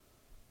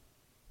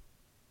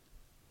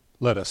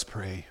Let us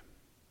pray.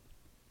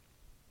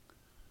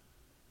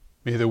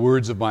 May the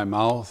words of my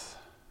mouth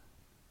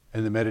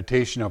and the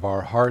meditation of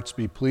our hearts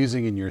be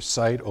pleasing in your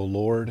sight, O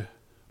Lord,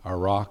 our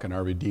rock and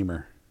our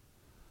Redeemer.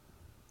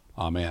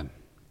 Amen.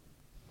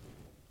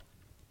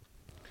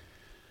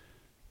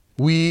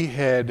 We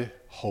had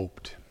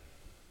hoped.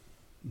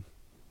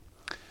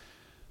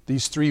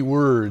 These three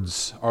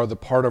words are the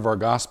part of our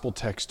gospel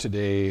text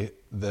today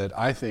that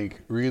I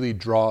think really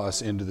draw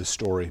us into the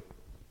story.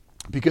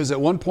 Because at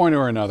one point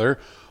or another,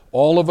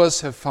 all of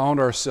us have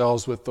found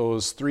ourselves with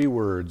those three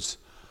words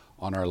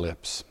on our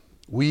lips.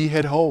 We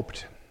had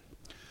hoped.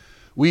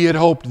 We had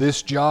hoped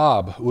this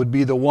job would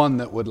be the one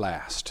that would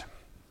last.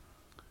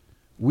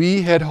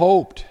 We had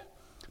hoped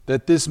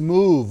that this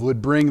move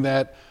would bring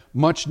that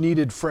much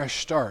needed fresh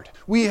start.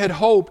 We had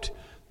hoped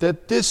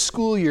that this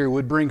school year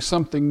would bring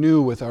something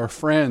new with our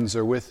friends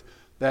or with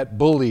that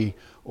bully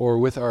or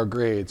with our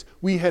grades.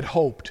 We had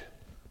hoped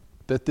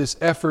that this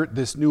effort,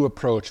 this new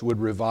approach would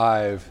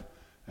revive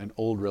an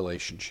old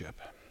relationship.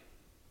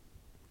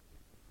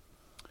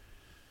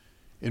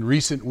 In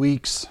recent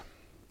weeks,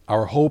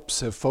 our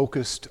hopes have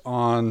focused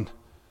on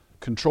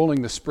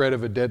controlling the spread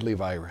of a deadly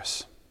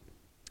virus.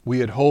 We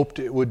had hoped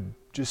it would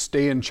just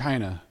stay in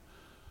China.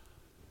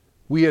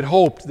 We had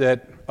hoped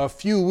that a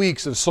few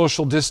weeks of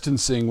social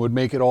distancing would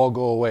make it all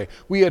go away.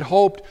 We had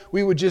hoped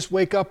we would just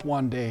wake up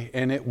one day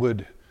and it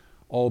would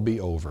all be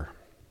over.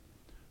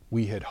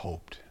 We had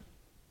hoped.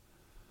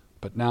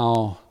 But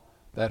now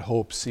that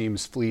hope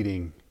seems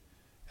fleeting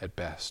at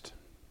best.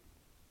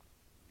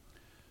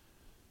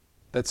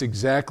 That's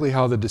exactly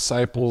how the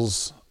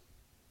disciples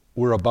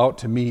we're about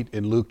to meet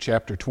in Luke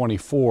chapter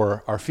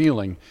 24 are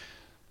feeling.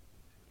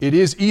 It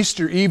is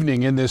Easter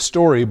evening in this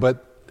story,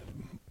 but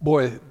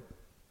boy,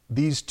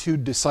 these two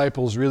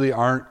disciples really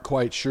aren't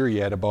quite sure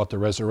yet about the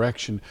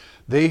resurrection.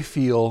 They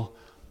feel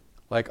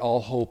like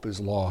all hope is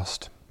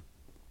lost.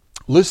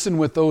 Listen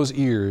with those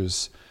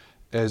ears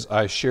as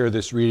I share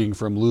this reading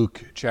from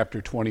Luke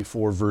chapter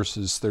 24,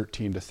 verses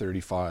 13 to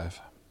 35.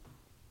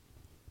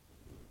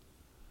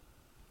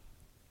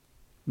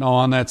 Now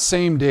on that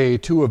same day,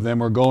 two of them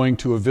were going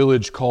to a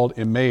village called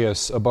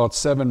Emmaus, about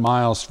 7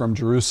 miles from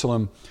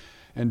Jerusalem,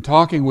 and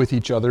talking with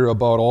each other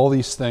about all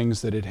these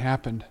things that had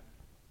happened.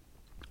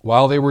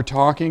 While they were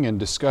talking and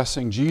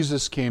discussing,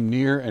 Jesus came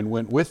near and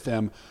went with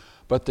them,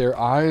 but their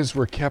eyes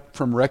were kept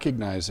from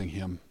recognizing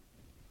him.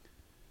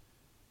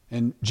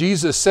 And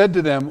Jesus said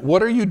to them,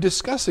 "What are you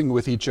discussing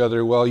with each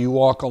other while you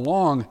walk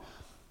along?"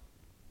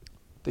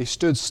 They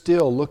stood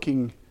still,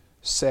 looking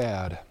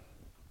sad.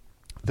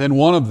 Then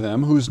one of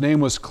them, whose name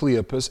was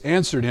Cleopas,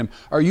 answered him,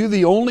 "Are you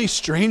the only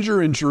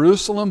stranger in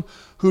Jerusalem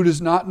who does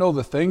not know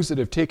the things that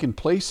have taken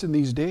place in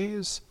these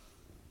days?"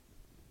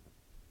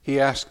 He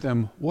asked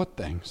them, "What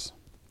things?"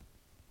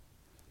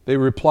 They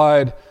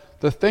replied,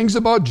 "The things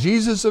about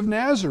Jesus of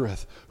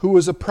Nazareth, who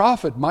was a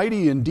prophet,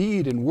 mighty in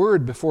deed and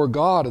word before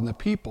God and the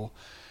people,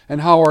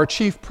 and how our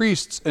chief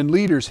priests and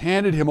leaders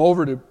handed him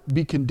over to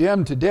be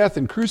condemned to death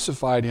and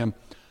crucified him.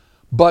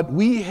 But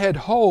we had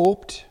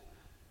hoped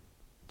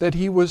that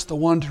he was the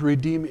one to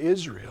redeem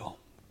Israel.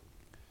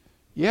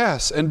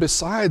 Yes, and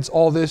besides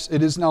all this,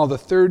 it is now the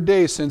third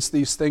day since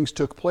these things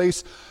took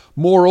place.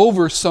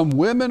 Moreover, some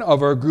women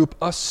of our group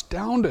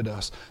astounded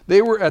us.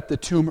 They were at the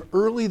tomb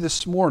early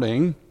this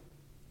morning,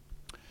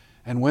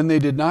 and when they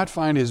did not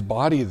find his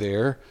body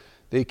there,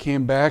 they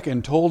came back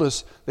and told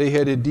us they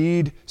had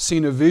indeed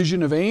seen a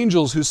vision of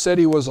angels who said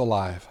he was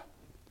alive.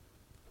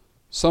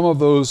 Some of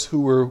those who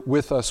were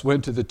with us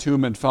went to the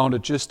tomb and found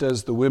it just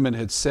as the women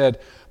had said,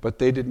 but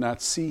they did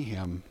not see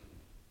him."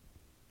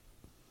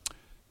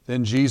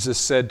 Then Jesus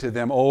said to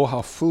them, "Oh,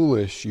 how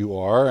foolish you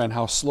are, and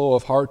how slow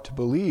of heart to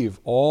believe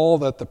all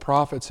that the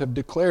prophets have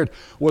declared.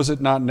 Was it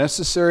not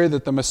necessary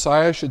that the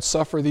Messiah should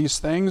suffer these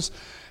things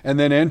and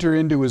then enter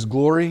into his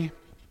glory?"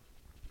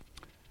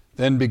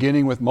 Then,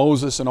 beginning with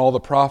Moses and all the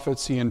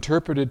prophets, he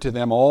interpreted to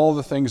them all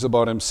the things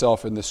about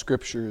himself in the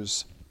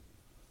Scriptures.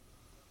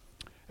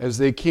 As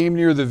they came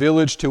near the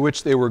village to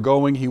which they were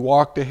going, he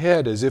walked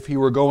ahead as if he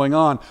were going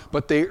on.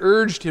 But they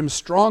urged him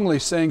strongly,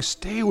 saying,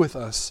 "Stay with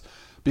us,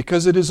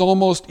 because it is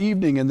almost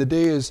evening and the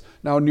day is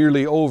now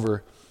nearly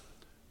over."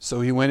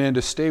 So he went in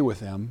to stay with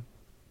them.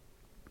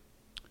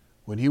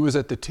 When he was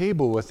at the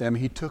table with them,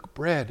 he took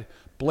bread,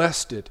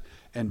 blessed it,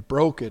 and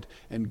broke it,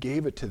 and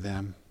gave it to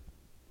them.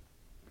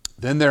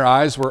 Then their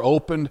eyes were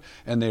opened,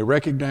 and they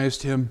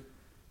recognized him,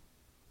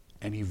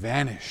 and he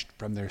vanished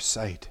from their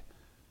sight.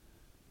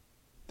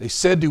 They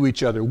said to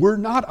each other, "Were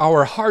not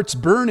our hearts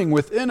burning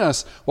within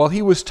us while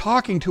he was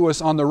talking to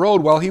us on the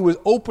road, while he was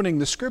opening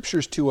the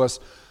Scriptures to us?"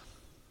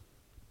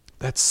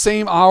 That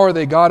same hour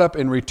they got up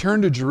and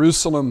returned to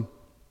Jerusalem,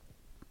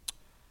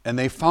 and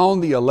they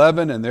found the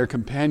 11 and their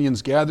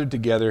companions gathered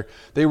together.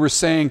 They were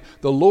saying,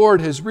 "The Lord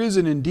has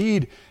risen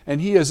indeed,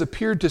 and he has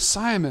appeared to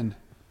Simon."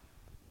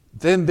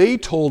 Then they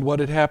told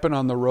what had happened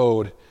on the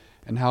road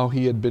and how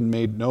he had been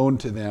made known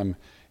to them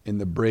in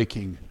the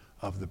breaking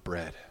of the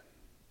bread.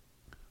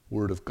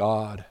 Word of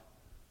God,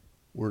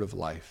 word of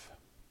life.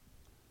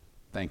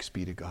 Thanks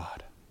be to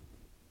God.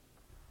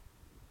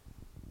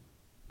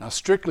 Now,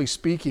 strictly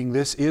speaking,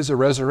 this is a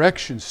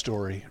resurrection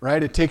story,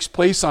 right? It takes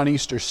place on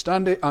Easter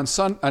Sunday,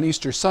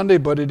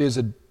 but it is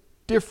a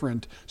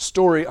different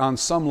story on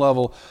some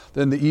level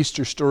than the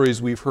Easter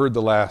stories we've heard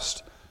the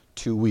last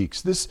 2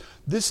 weeks. This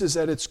is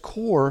at its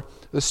core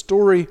the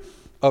story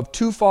of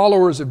two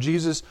followers of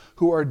Jesus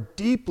who are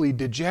deeply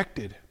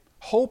dejected,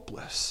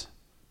 hopeless,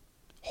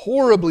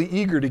 horribly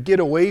eager to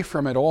get away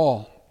from it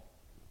all.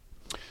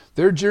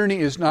 Their journey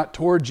is not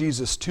toward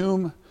Jesus'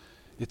 tomb,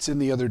 it's in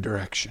the other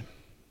direction.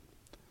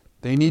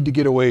 They need to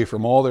get away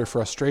from all their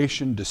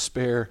frustration,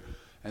 despair,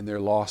 and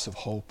their loss of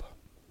hope.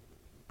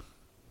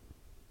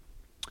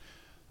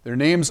 Their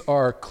names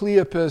are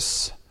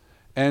Cleopas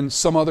and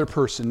some other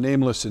person,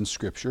 nameless in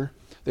Scripture.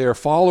 They are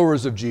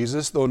followers of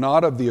Jesus, though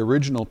not of the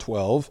original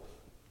 12.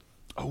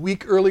 A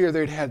week earlier,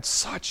 they'd had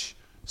such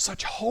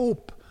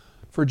hope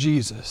for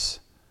Jesus.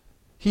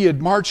 He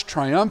had marched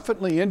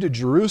triumphantly into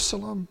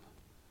Jerusalem,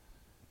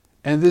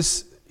 and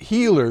this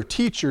healer,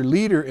 teacher,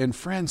 leader, and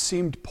friend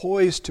seemed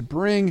poised to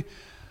bring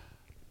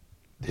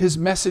his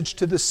message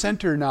to the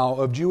center now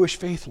of Jewish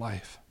faith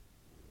life.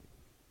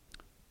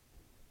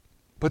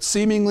 But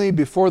seemingly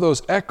before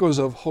those echoes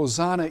of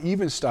Hosanna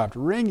even stopped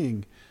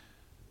ringing,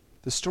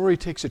 the story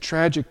takes a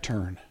tragic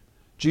turn.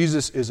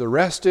 Jesus is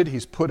arrested,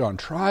 he's put on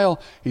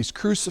trial, he's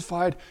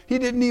crucified. He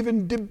didn't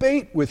even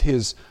debate with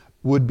his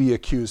would-be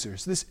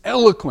accusers. This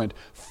eloquent,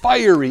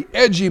 fiery,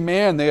 edgy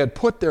man they had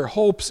put their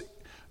hopes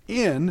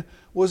in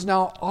was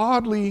now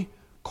oddly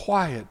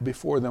quiet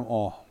before them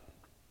all.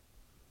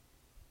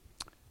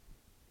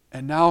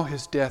 And now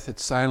his death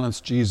had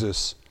silenced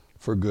Jesus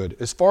for good.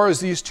 As far as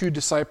these two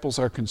disciples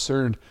are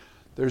concerned,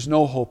 there's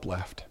no hope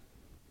left.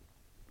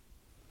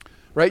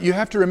 Right? You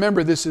have to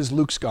remember this is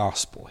Luke's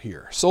gospel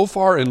here. So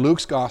far in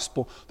Luke's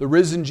gospel, the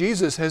risen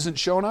Jesus hasn't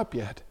shown up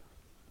yet.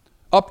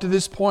 Up to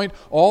this point,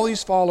 all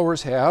these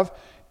followers have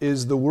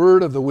is the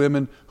word of the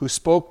women who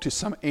spoke to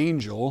some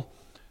angel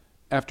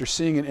after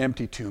seeing an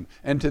empty tomb.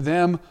 And to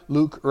them,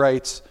 Luke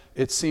writes,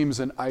 it seems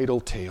an idle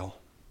tale.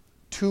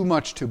 Too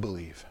much to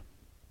believe.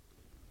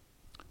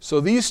 So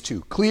these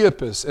two,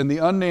 Cleopas and the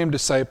unnamed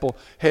disciple,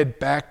 head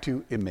back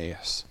to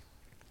Emmaus.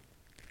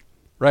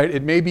 Right?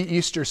 It may be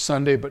Easter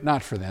Sunday, but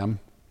not for them.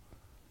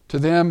 To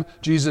them,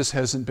 Jesus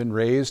hasn't been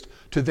raised.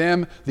 To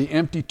them, the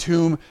empty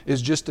tomb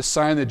is just a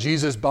sign that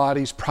Jesus'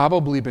 body's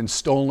probably been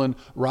stolen,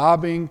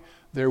 robbing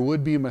their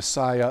would-be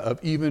Messiah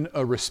of even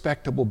a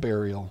respectable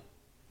burial.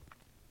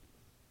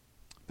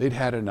 They'd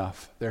had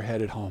enough. They're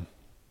headed home.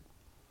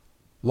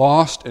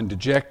 Lost and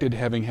dejected,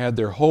 having had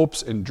their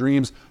hopes and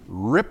dreams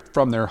ripped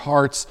from their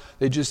hearts,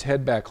 they just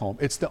head back home.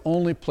 It's the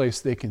only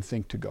place they can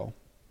think to go.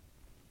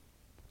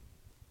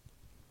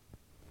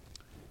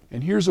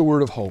 And here's a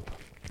word of hope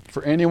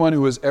for anyone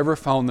who has ever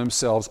found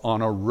themselves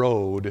on a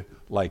road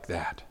like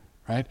that.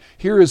 Right?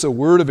 Here is a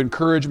word of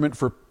encouragement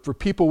for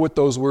people with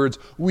those words,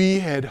 we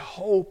had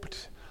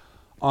hoped,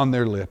 on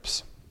their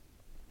lips.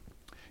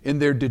 In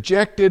their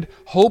dejected,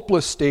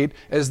 hopeless state,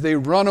 as they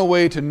run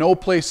away to no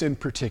place in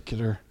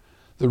particular,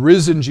 the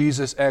risen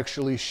Jesus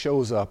actually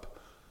shows up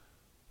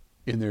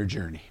in their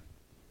journey.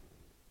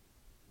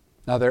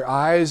 Now their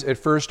eyes at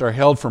first are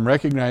held from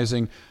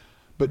recognizing,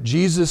 but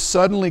Jesus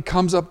suddenly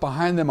comes up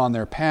behind them on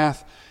their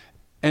path,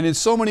 and in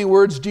so many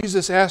words,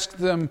 Jesus asks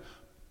them,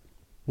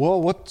 well,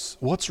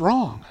 what's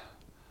wrong?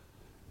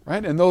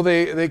 Right? And though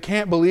they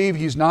can't believe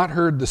he's not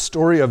heard the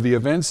story of the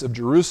events of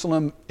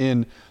Jerusalem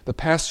in the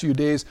past few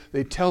days,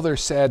 they tell their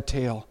sad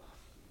tale.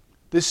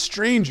 This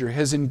stranger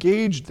has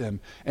engaged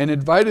them and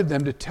invited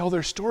them to tell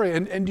their story.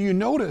 And do you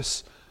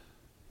notice?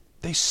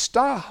 They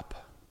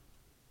stop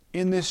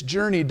in this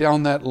journey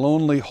down that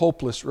lonely,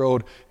 hopeless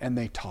road and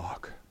they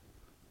talk.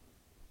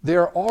 They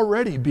are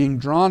already being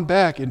drawn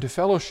back into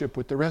fellowship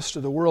with the rest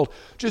of the world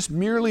just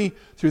merely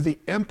through the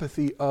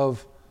empathy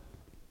of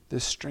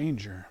this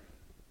stranger.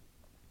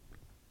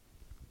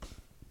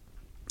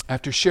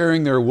 After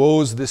sharing their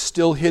woes, this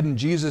still hidden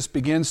Jesus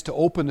begins to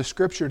open the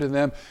Scripture to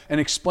them and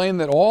explain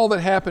that all that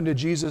happened to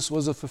Jesus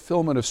was a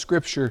fulfillment of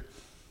Scripture.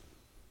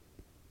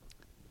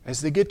 As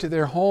they get to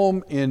their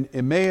home in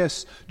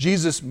Emmaus,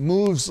 Jesus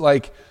moves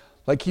like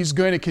he's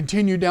going to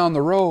continue down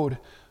the road,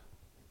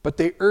 but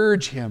they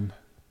urge him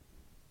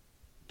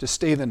to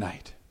stay the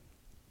night.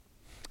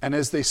 And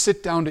as they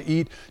sit down to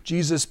eat,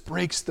 Jesus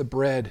breaks the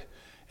bread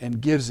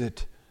and gives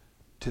it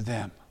to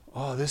them.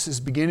 Oh, this is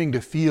beginning to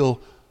feel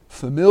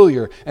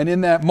familiar. And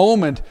in that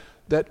moment,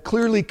 that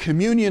clearly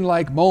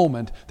communion-like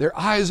moment, their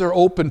eyes are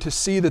open to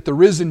see that the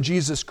risen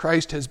Jesus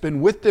Christ has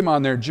been with them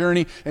on their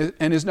journey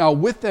and is now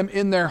with them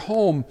in their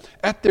home,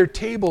 at their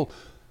table.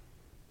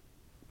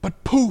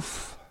 But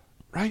poof,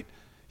 right?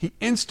 He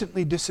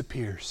instantly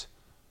disappears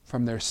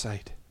from their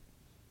sight.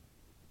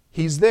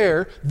 He's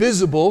there,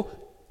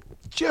 visible,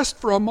 just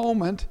for a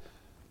moment,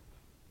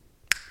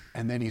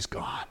 and then he's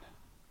gone.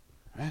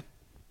 Right?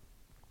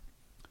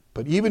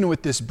 But even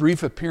with this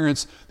brief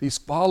appearance, these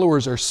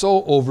followers are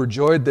so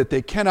overjoyed that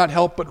they cannot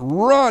help but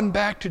run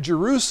back to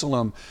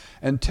Jerusalem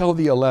and tell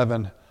the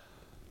 11.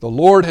 The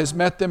Lord has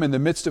met them in the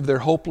midst of their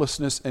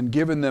hopelessness and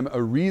given them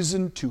a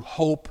reason to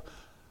hope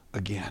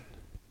again.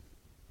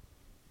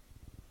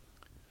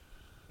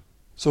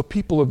 So,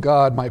 people of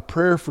God, my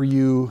prayer for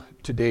you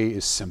today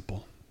is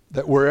simple.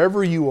 That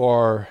wherever you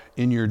are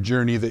in your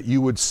journey, that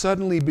you would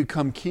suddenly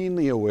become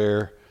keenly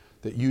aware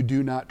that you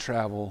do not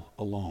travel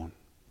alone.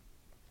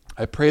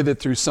 I pray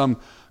that through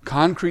some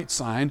concrete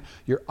sign,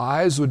 your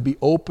eyes would be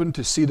open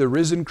to see the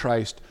risen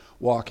Christ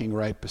walking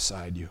right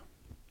beside you.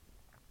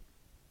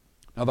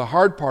 Now, the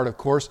hard part, of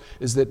course,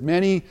 is that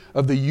many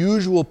of the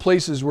usual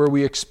places where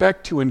we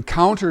expect to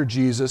encounter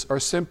Jesus are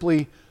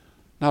simply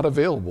not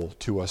available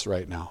to us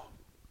right now.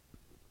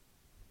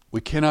 We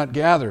cannot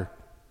gather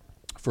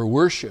for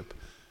worship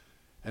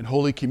and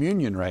Holy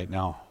Communion right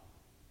now.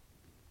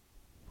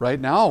 Right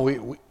now,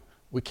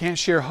 we can't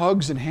share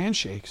hugs and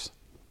handshakes.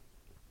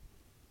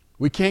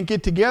 We can't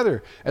get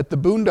together at the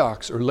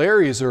Boondocks or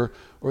Larry's or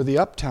the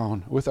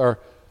Uptown with our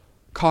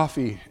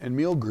coffee and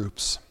meal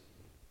groups.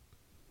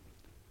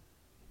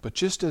 But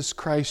just as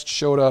Christ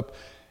showed up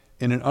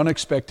in an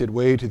unexpected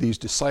way to these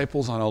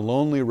disciples on a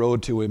lonely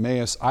road to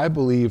Emmaus, I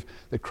believe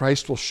that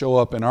Christ will show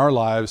up in our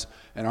lives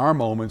and our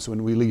moments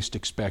when we least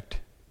expect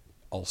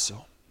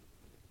also.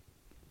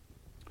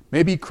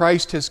 Maybe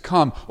Christ has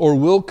come or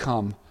will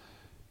come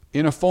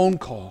in a phone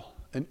call,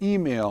 an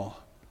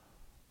email,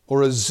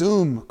 or a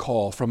Zoom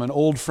call from an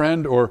old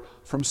friend or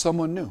from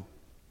someone new.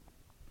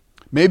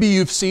 Maybe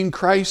you've seen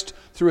Christ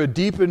through a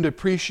deepened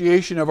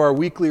appreciation of our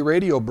weekly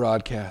radio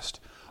broadcast,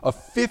 a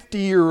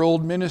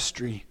 50-year-old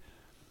ministry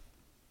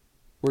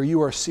where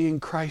you are seeing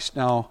Christ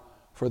now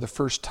for the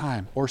first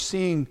time, or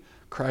seeing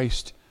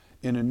Christ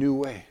in a new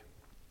way.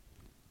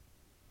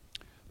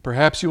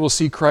 Perhaps you will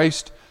see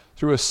Christ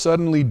through a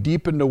suddenly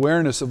deepened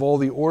awareness of all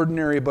the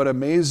ordinary but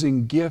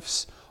amazing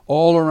gifts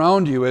all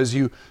around you as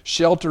you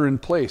shelter in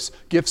place.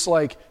 Gifts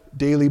like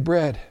daily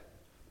bread,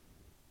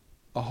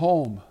 a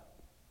home,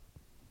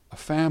 a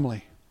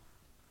family,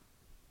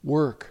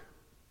 work,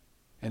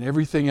 and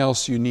everything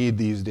else you need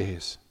these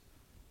days.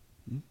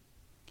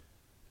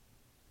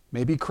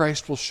 Maybe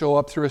Christ will show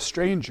up through a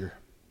stranger.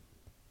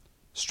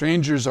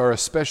 Strangers are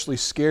especially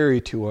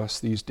scary to us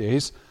these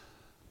days.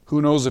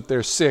 Who knows if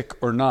they're sick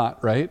or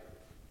not, right?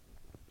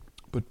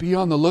 But be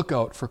on the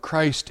lookout for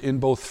Christ in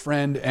both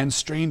friend and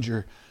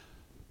stranger.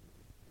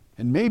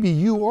 And maybe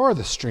you are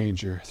the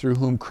stranger through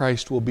whom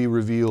Christ will be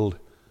revealed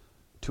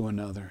to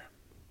another.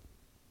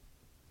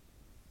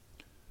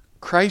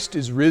 Christ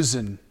is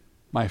risen,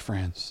 my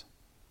friends.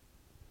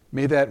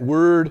 May that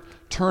word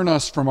turn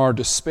us from our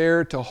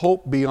despair to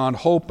hope beyond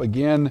hope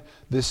again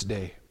this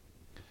day.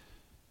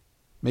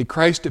 May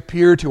Christ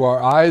appear to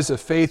our eyes of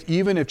faith,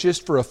 even if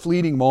just for a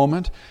fleeting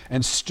moment,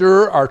 and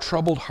stir our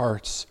troubled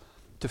hearts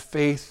to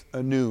faith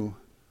anew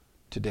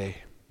today.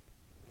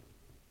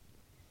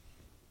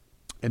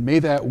 And may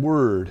that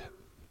word,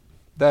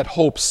 that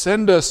hope,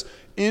 send us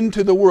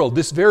into the world,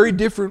 this very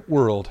different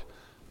world,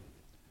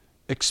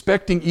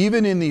 expecting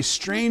even in these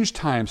strange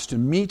times to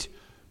meet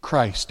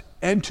Christ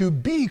and to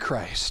be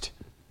Christ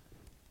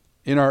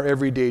in our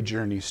everyday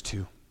journeys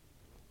too.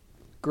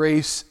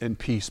 Grace and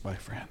peace, my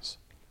friends.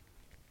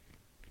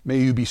 May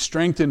you be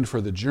strengthened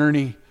for the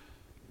journey,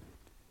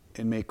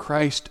 and may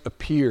Christ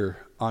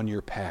appear on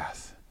your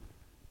path,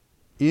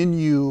 in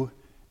you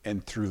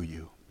and through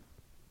you.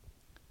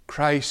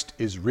 Christ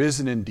is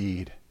risen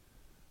indeed.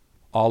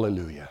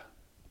 Alleluia.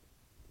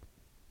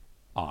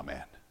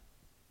 Amen.